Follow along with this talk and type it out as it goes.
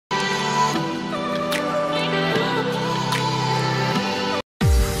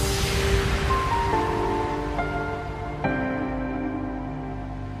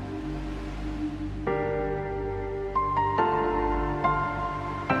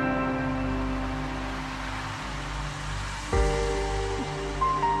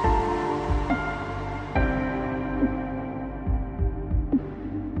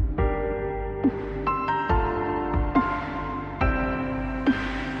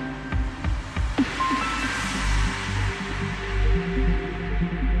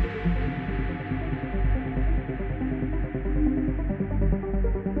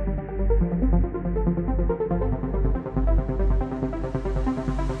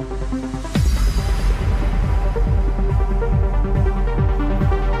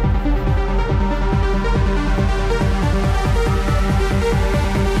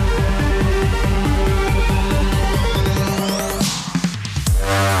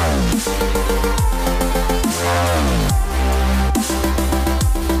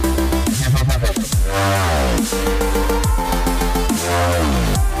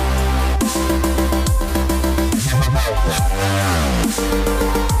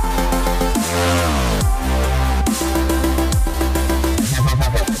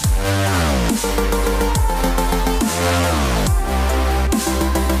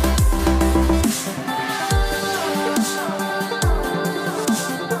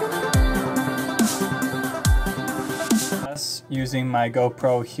Using my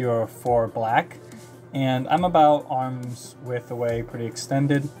GoPro Hero 4 Black, and I'm about arm's width away, pretty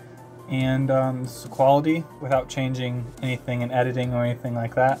extended, and this is quality without changing anything in editing or anything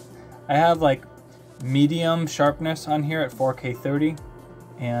like that. I have like medium sharpness on here at 4K 30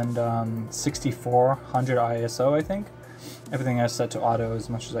 and 6400 ISO, I think. Everything is set to auto as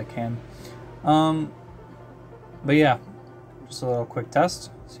much as I can. But yeah, just a little quick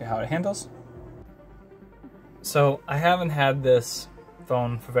test, see how it handles. So I haven't had this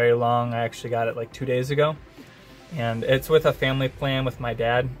phone for very long. I actually got it like 2 days ago, and it's with a family plan with my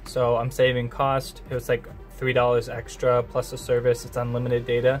dad, so I'm saving cost. It was like $3 extra plus a service. It's unlimited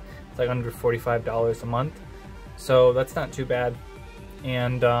data. It's like under $45 a month, so that's not too bad.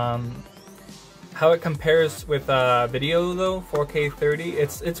 And how it compares with video though, 4K 30,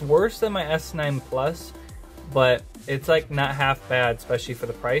 it's worse than my S9 Plus, but it's like not half bad, especially for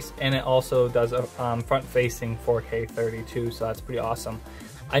the price. And it also does a front-facing 4K 30 too, so that's pretty awesome.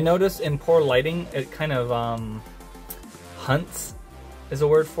 I noticed in poor lighting, it kind of hunts is a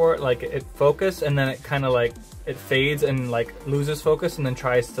word for it. Like it focus and then it kind of like it fades and like loses focus and then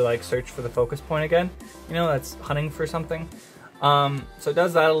tries to like search for the focus point again. You know, that's hunting for something. So it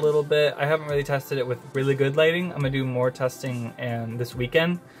does that a little bit. I haven't really tested it with really good lighting. I'm gonna do more testing this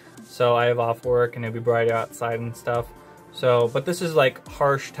weekend. So I have off work and it'll be brighter outside and stuff. So, but this is like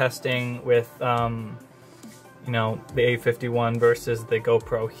harsh testing with, you know, the A51 versus the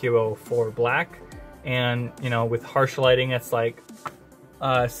GoPro Hero 4 Black. And, you know, with harsh lighting, it's like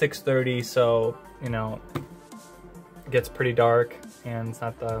 6:30, so, you know, it gets pretty dark and it's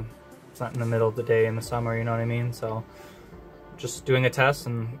not in the middle of the day in the summer, you know what I mean? So just doing a test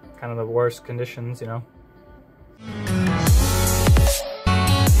in kind of the worst conditions, you know.